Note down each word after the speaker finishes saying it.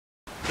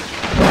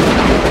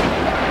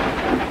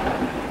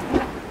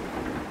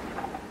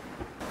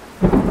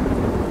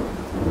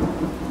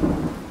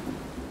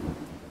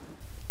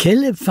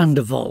Caleb van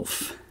der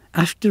Wolf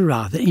asked a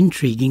rather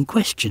intriguing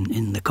question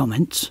in the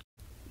comments.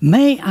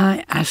 May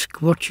I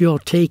ask what your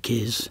take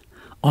is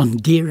on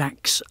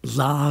Diracs'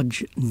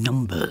 large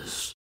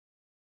numbers?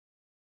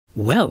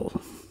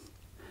 Well,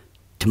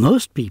 to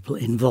most people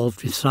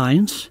involved with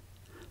science,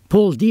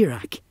 Paul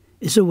Dirac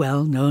is a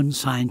well-known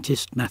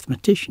scientist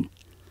mathematician.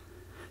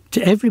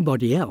 To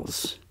everybody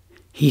else,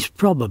 he's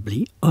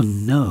probably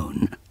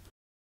unknown.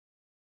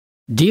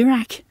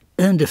 Dirac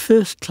earned a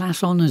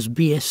first-class honours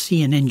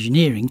BSc in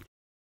engineering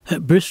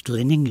at Bristol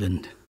in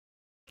England.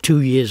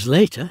 2 years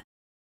later,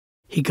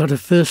 he got a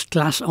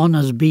first-class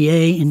honours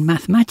BA in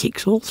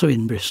mathematics, also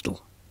in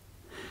Bristol.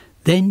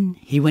 Then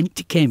he went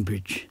to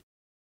Cambridge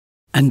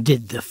and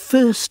did the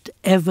first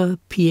ever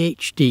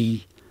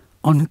PhD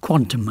on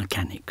quantum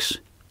mechanics.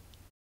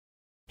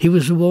 He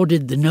was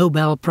awarded the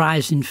Nobel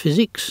Prize in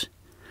Physics,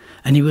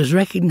 and he was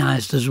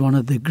recognised as one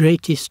of the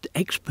greatest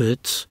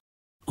experts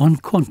on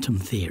quantum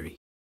theory.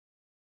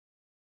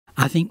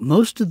 I think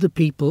most of the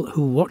people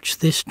who watch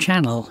this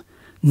channel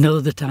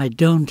know that I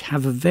don't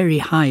have a very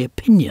high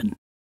opinion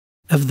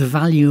of the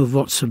value of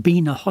what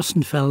Sabina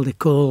Hossenfelder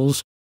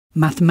calls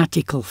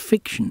mathematical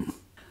fiction.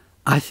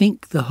 I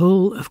think the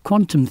whole of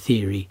quantum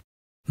theory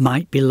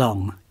might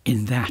belong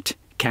in that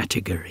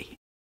category.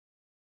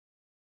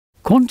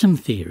 Quantum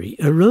theory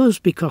arose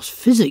because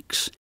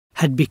physics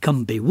had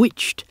become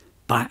bewitched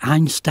by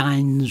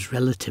Einstein's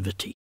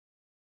relativity.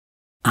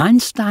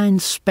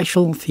 Einstein's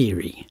special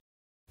theory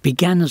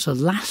began as a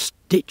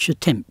last-ditch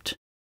attempt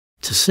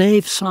to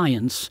save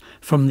science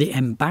from the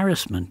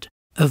embarrassment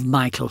of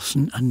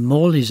Michelson and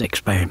Morley's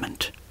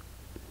experiment.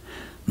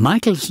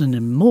 Michelson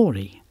and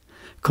Morley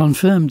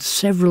confirmed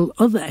several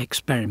other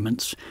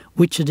experiments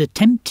which had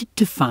attempted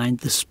to find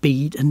the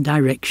speed and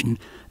direction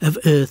of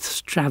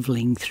Earth's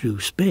travelling through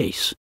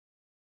space.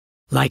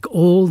 Like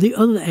all the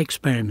other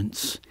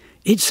experiments,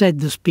 it said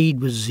the speed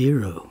was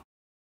 0.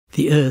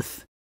 The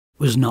Earth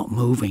was not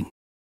moving.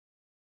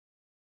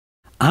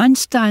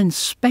 Einstein's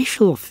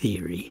special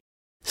theory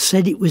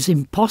said it was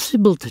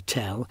impossible to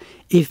tell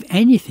if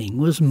anything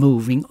was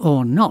moving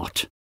or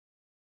not.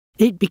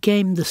 It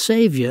became the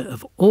saviour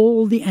of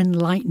all the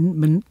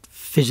Enlightenment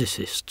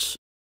physicists.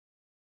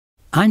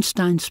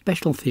 Einstein's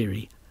special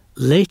theory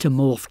later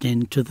morphed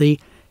into the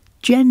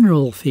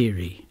general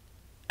theory,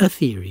 a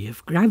theory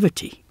of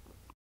gravity.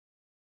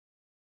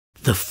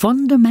 The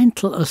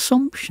fundamental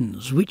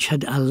assumptions which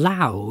had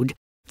allowed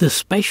the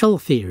special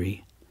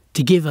theory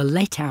to give a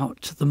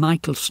let-out to the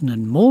Michelson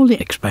and Morley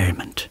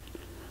experiment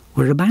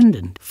were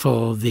abandoned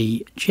for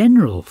the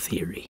general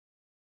theory,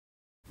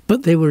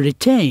 but they were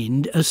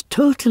retained as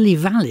totally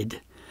valid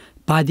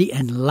by the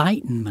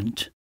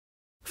Enlightenment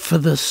for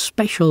the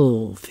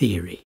special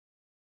theory.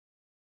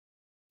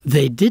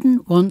 They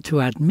didn't want to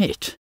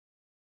admit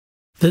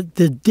that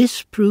the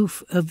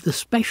disproof of the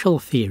special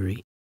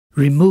theory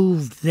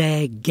removed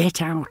their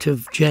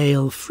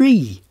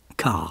get-out-of-jail-free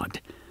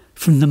card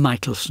from the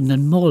Michelson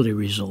and Morley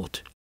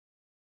result.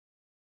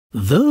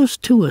 Those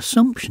two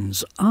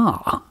assumptions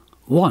are: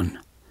 1.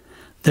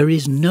 There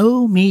is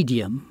no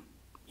medium,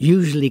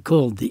 usually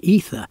called the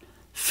ether,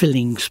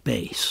 filling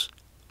space.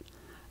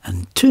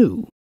 And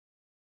 2.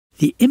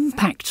 The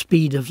impact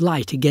speed of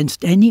light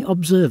against any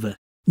observer,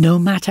 no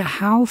matter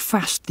how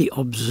fast the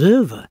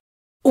observer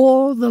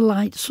or the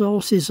light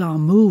sources are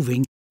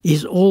moving,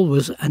 is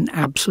always an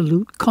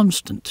absolute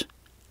constant,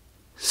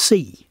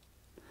 c,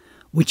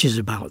 which is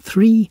about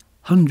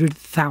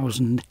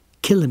 300,000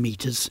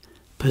 kilometres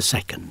per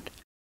second.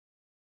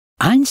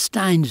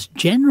 Einstein's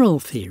general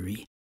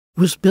theory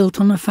was built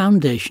on a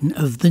foundation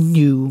of the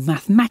new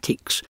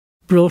mathematics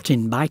brought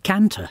in by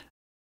Cantor.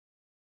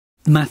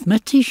 The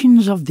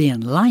mathematicians of the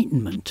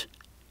Enlightenment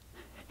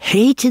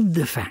hated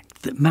the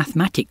fact that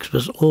mathematics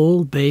was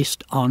all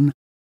based on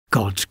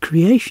God's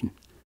creation.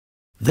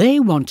 They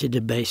wanted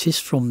a basis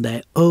from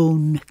their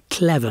own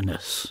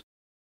cleverness.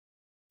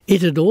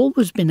 It had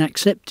always been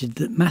accepted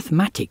that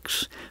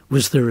mathematics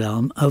was the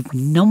realm of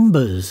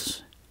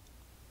numbers.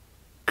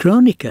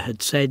 Kronecker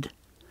had said,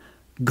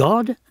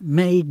 "God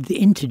made the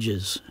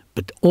integers,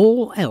 but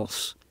all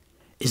else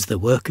is the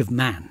work of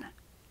man."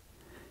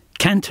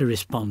 Cantor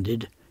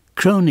responded,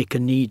 "Kronecker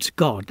needs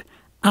God,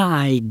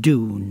 I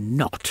do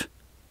not."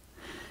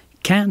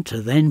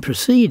 Cantor then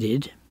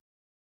proceeded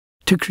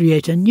to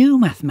create a new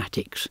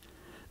mathematics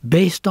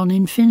based on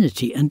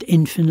infinity and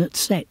infinite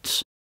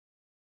sets.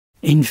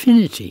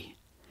 Infinity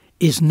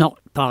is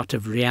not part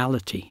of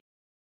reality.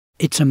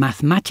 It's a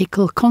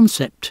mathematical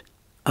concept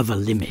of a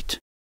limit.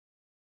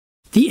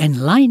 The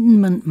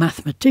Enlightenment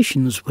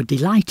mathematicians were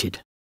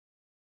delighted.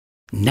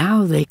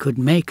 Now they could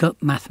make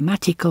up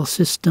mathematical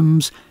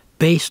systems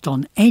based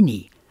on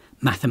any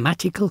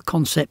mathematical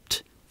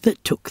concept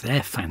that took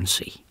their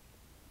fancy.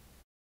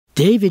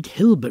 David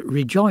Hilbert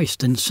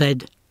rejoiced and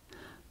said,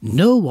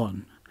 "No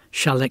one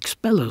shall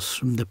expel us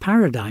from the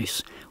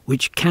paradise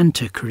which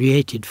Cantor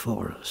created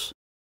for us."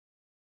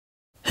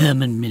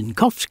 Hermann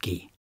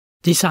Minkowski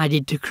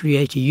decided to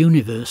create a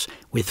universe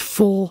with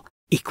 4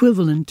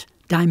 equivalent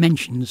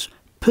dimensions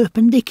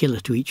perpendicular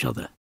to each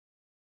other: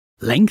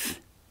 length,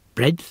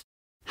 breadth,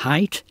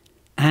 height,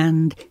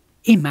 and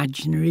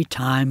imaginary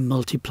time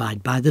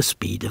multiplied by the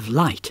speed of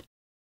light.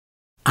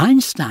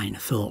 Einstein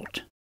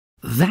thought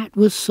that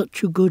was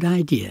such a good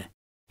idea,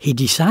 he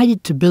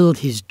decided to build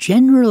his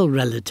general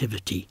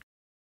relativity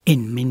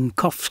in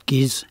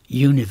Minkowski's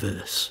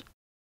universe.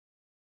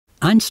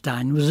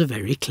 Einstein was a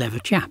very clever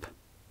chap.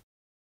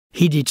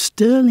 He did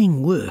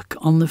sterling work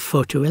on the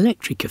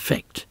photoelectric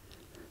effect,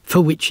 for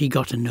which he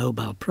got a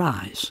Nobel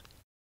Prize.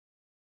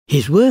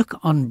 His work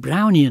on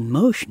Brownian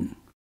motion,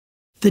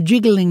 the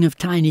jiggling of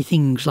tiny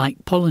things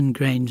like pollen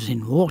grains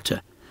in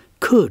water,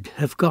 could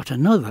have got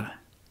another.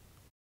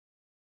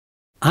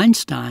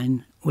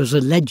 Einstein was a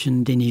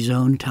legend in his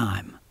own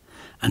time,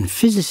 and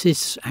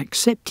physicists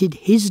accepted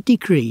his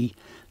decree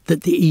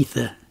that the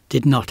ether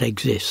did not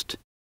exist,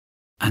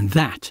 and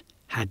that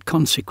had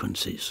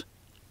consequences.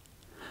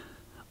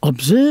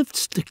 Observed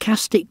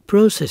stochastic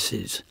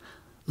processes,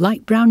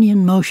 like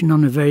Brownian motion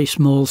on a very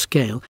small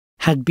scale,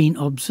 had been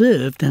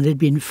observed and had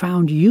been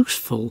found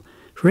useful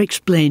for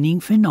explaining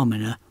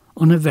phenomena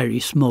on a very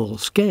small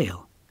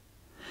scale.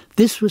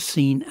 This was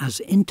seen as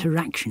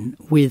interaction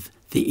with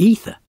the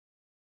ether.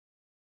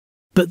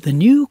 But the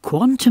new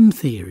quantum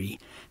theory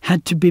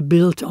had to be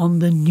built on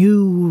the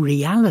new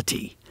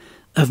reality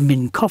of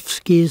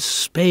Minkowski's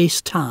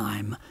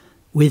space-time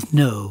with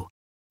no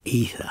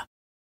ether.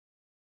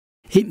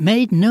 It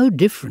made no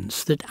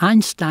difference that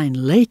Einstein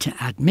later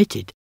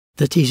admitted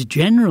that his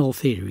general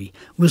theory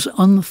was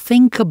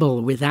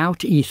unthinkable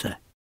without ether.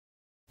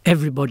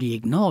 Everybody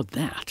ignored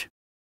that.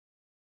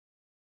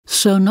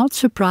 So, not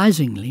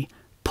surprisingly,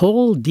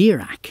 Paul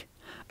Dirac,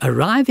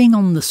 arriving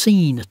on the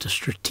scene at a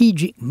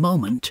strategic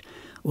moment,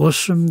 was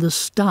from the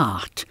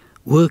start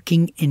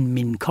working in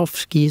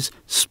Minkowski's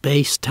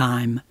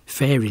space-time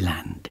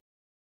fairyland.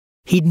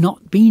 He'd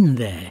not been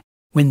there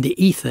when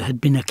the ether had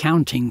been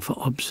accounting for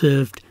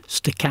observed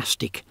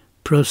stochastic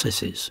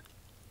processes.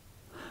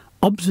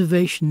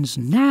 Observations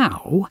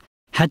now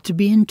had to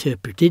be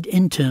interpreted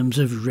in terms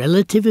of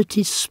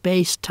relativity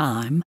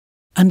space-time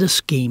and a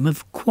scheme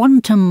of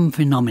quantum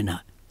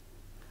phenomena.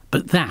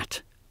 But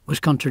that was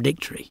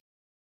contradictory.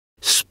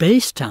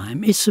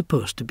 Space-time is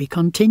supposed to be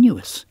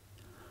continuous.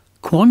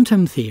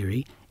 Quantum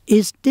theory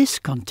is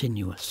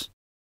discontinuous.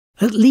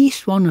 At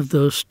least one of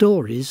those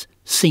stories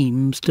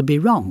seems to be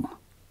wrong.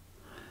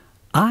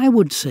 I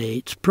would say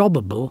it's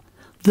probable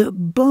that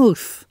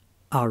both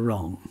are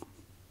wrong.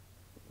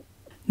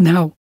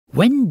 Now,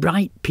 when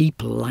bright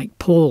people like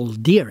Paul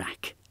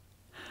Dirac,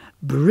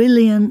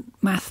 brilliant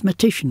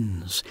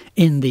mathematicians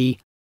in the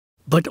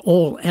 "but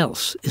all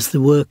else is the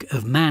work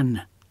of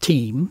man"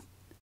 team,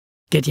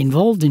 get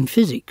involved in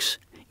physics,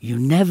 you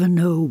never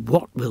know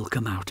what will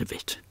come out of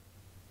it.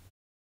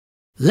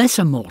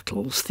 Lesser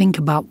mortals think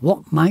about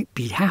what might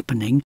be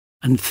happening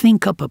and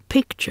think up a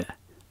picture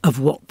of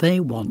what they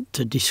want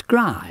to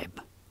describe.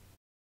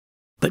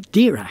 But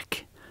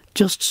Dirac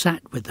just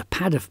sat with a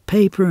pad of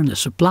paper and a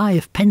supply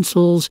of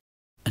pencils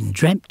and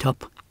dreamt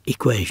up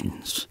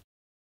equations.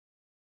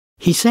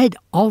 He said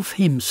of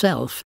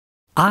himself,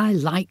 "I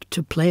like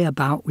to play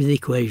about with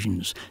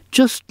equations,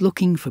 just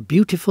looking for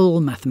beautiful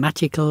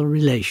mathematical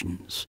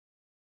relations."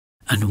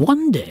 And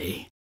one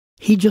day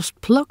he just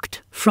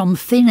plucked from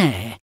thin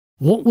air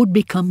what would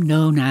become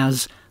known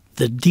as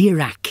the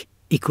Dirac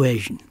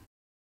equation.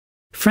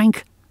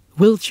 Frank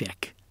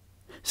Wilczek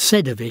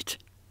said of it,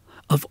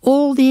 "Of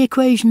all the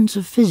equations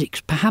of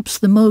physics, perhaps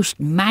the most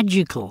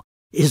magical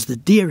is the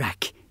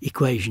Dirac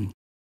equation."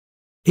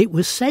 It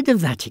was said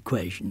of that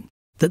equation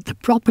that the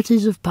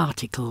properties of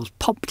particles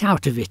popped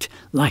out of it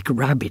like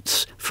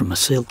rabbits from a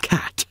silk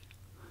hat.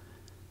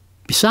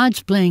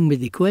 Besides playing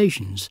with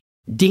equations,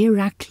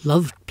 Dirac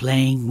loved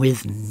playing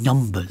with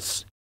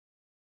numbers.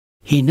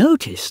 He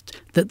noticed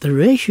that the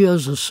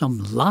ratios of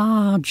some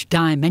large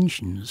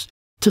dimensions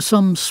to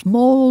some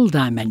small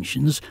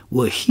dimensions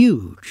were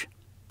huge,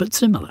 but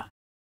similar.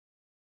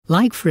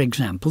 Like, for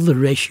example, the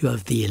ratio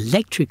of the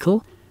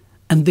electrical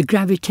and the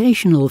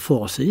gravitational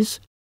forces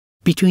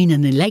between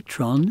an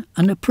electron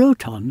and a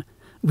proton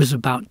was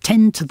about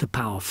 10 to the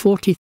power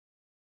 40.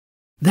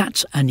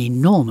 That's an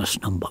enormous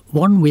number,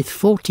 one with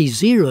 40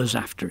 zeros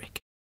after it.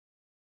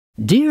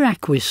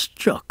 Dirac was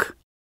struck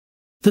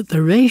that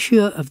the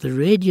ratio of the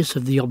radius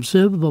of the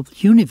observable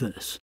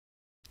universe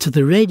to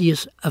the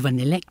radius of an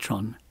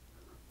electron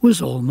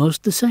was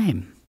almost the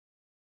same.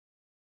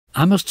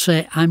 I must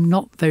say I'm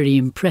not very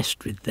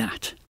impressed with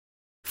that.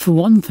 For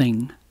one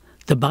thing,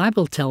 the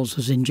Bible tells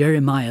us in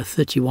Jeremiah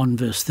 31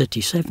 verse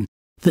 37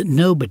 that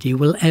nobody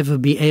will ever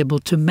be able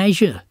to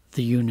measure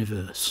the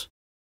universe.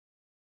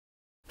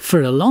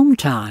 For a long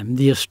time,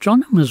 the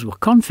astronomers were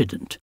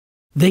confident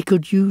they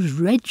could use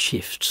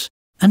redshifts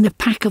and a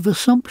pack of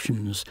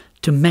assumptions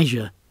to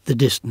measure the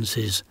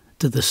distances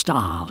to the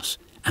stars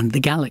and the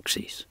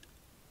galaxies.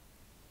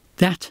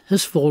 That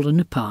has fallen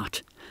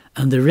apart,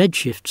 and the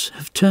redshifts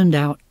have turned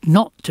out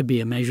not to be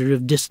a measure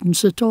of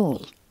distance at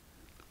all.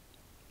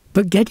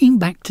 But getting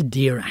back to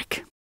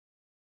Dirac,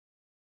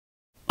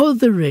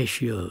 other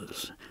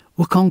ratios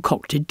were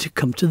concocted to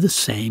come to the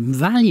same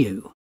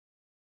value.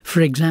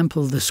 For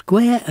example, the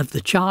square of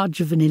the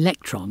charge of an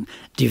electron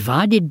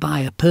divided by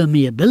a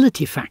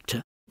permeability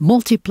factor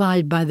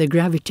multiplied by the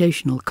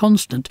gravitational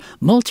constant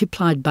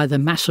multiplied by the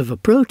mass of a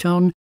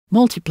proton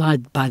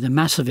multiplied by the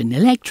mass of an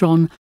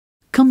electron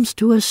comes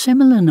to a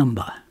similar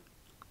number.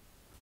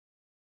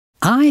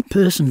 I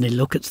personally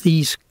look at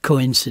these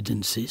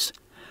coincidences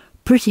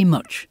pretty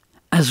much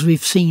as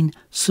we've seen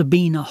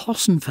Sabine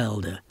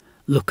Hossenfelder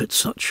look at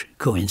such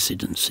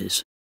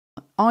coincidences.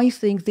 I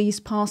think these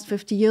past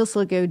 50 years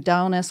will go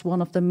down as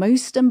one of the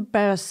most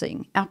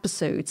embarrassing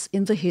episodes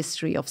in the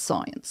history of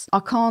science. I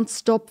can't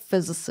stop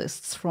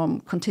physicists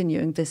from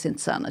continuing this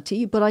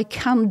insanity, but I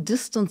can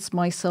distance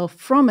myself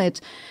from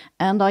it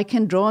and I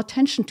can draw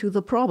attention to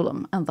the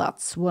problem, and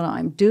that's what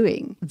I'm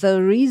doing.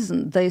 The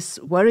reason this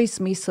worries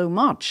me so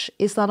much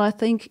is that I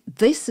think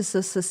this is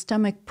a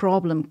systemic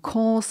problem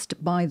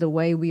caused by the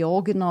way we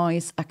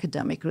organize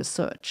academic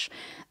research.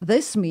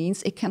 This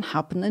means it can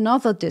happen in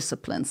other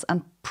disciplines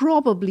and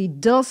probably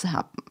does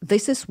happen.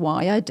 This is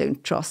why I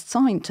don't trust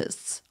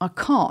scientists. I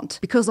can't,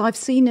 because I've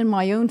seen in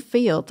my own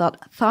field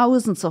that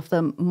thousands of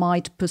them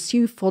might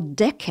pursue for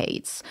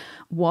decades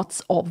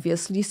what's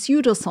obviously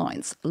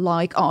pseudoscience,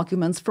 like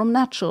arguments from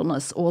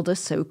naturalness or the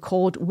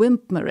so-called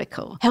WIMP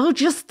miracle. Hell,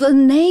 just the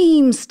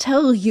names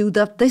tell you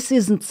that this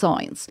isn't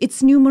science.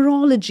 It's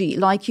numerology,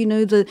 like,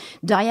 the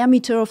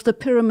diameter of the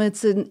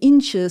pyramids in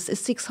inches is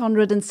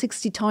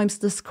 660 times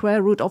the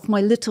square root of my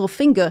little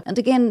finger. And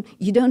again,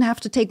 you don't have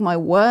to take my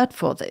word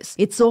for this.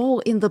 It's all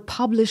in the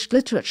published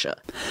literature.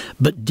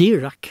 But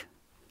Dirac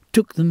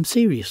took them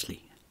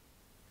seriously.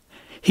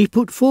 He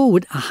put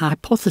forward a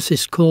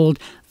hypothesis called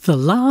the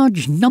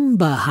large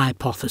number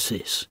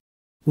hypothesis,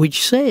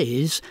 which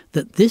says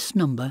that this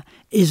number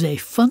is a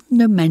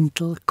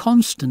fundamental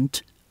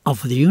constant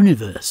of the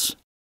universe.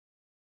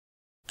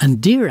 And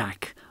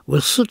Dirac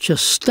was such a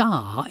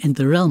star in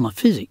the realm of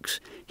physics,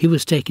 he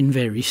was taken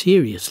very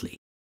seriously.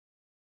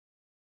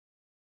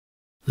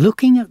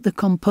 Looking at the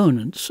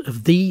components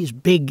of these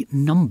big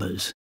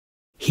numbers,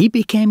 he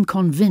became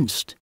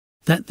convinced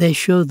that they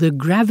show the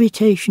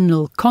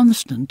gravitational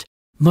constant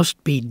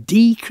must be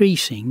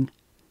decreasing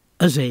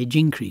as age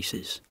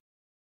increases,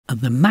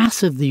 and the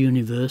mass of the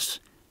universe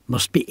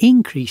must be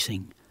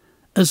increasing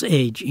as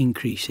age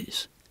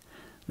increases.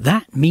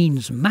 That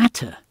means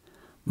matter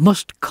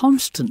must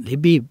constantly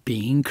be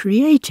being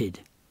created,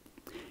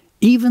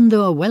 even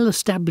though a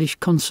well-established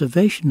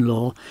conservation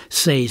law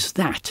says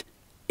that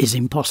is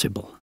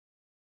impossible.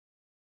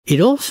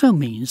 It also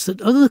means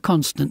that other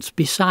constants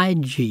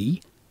beside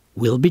g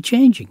will be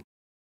changing.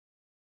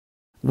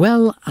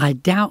 Well, I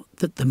doubt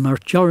that the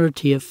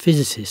majority of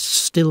physicists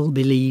still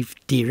believe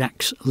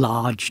Dirac's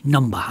large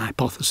number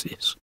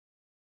hypothesis.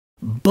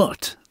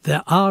 But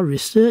there are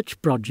research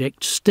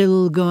projects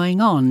still going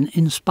on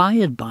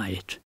inspired by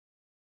it.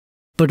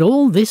 But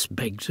all this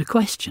begs a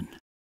question.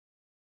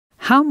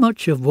 How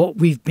much of what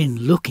we've been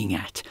looking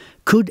at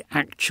could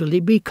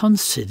actually be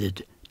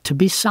considered to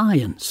be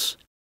science?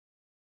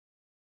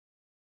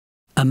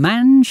 A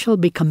man shall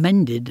be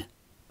commended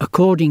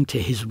according to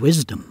his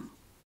wisdom.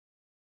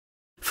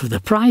 For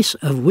the price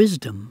of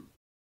wisdom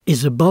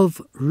is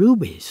above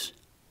rubies.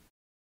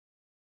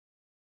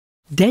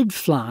 Dead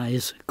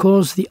flies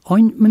cause the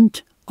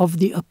ointment of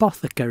the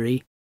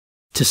apothecary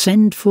to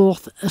send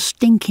forth a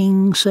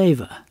stinking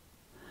savour.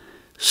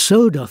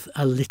 So doth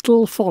a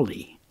little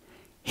folly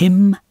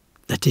him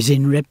that is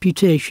in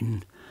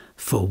reputation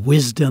for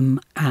wisdom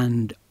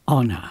and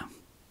honour.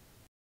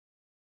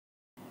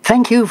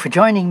 Thank you for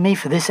joining me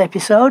for this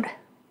episode.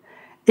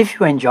 If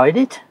you enjoyed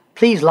it,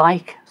 please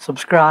like,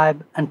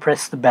 subscribe and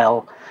press the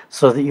bell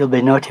so that you'll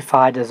be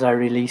notified as I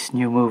release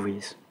new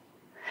movies.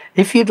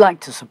 If you'd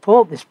like to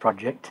support this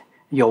project,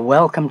 you're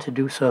welcome to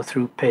do so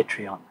through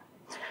Patreon.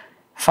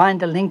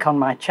 Find a link on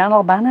my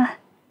channel banner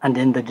and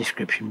in the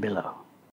description below.